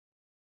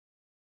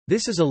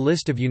This is a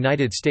list of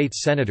United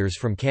States Senators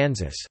from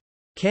Kansas.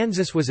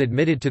 Kansas was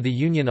admitted to the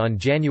Union on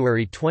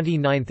January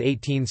 29,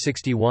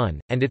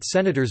 1861, and its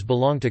senators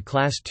belong to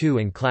Class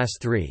II and Class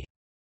III.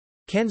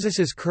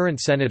 Kansas's current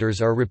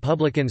senators are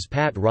Republicans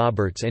Pat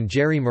Roberts and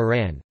Jerry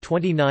Moran.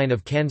 29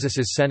 of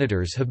Kansas's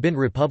senators have been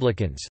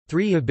Republicans,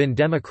 3 have been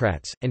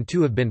Democrats, and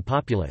 2 have been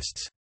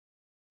populists.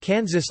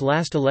 Kansas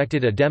last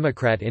elected a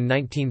Democrat in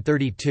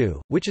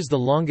 1932, which is the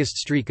longest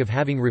streak of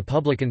having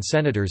Republican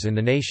senators in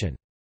the nation.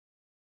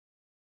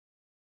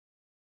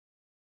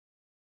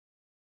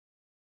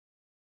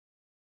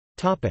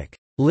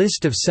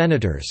 List of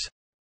senators.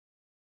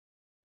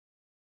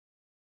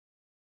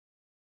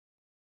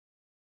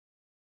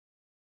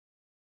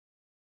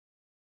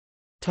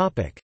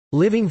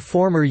 Living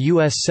former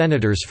U.S.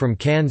 Senators from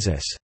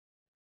Kansas.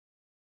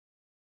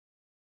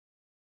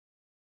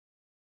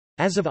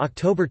 As of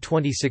October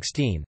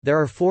 2016, there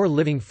are 4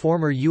 living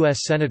former U.S.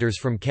 Senators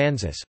from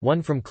Kansas,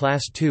 1 from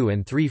Class II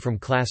and 3 from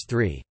Class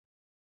III.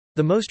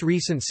 The most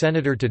recent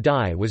senator to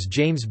die was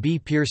James B.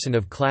 Pearson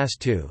of Class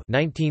II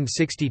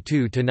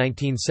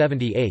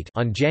 (1962–1978)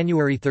 on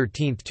January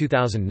 13,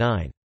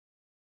 2009.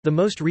 The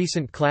most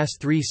recent Class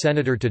III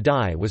senator to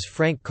die was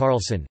Frank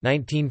Carlson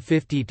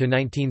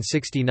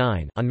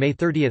 (1950–1969) on May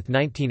 30,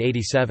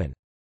 1987.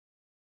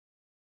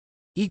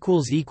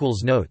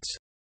 Notes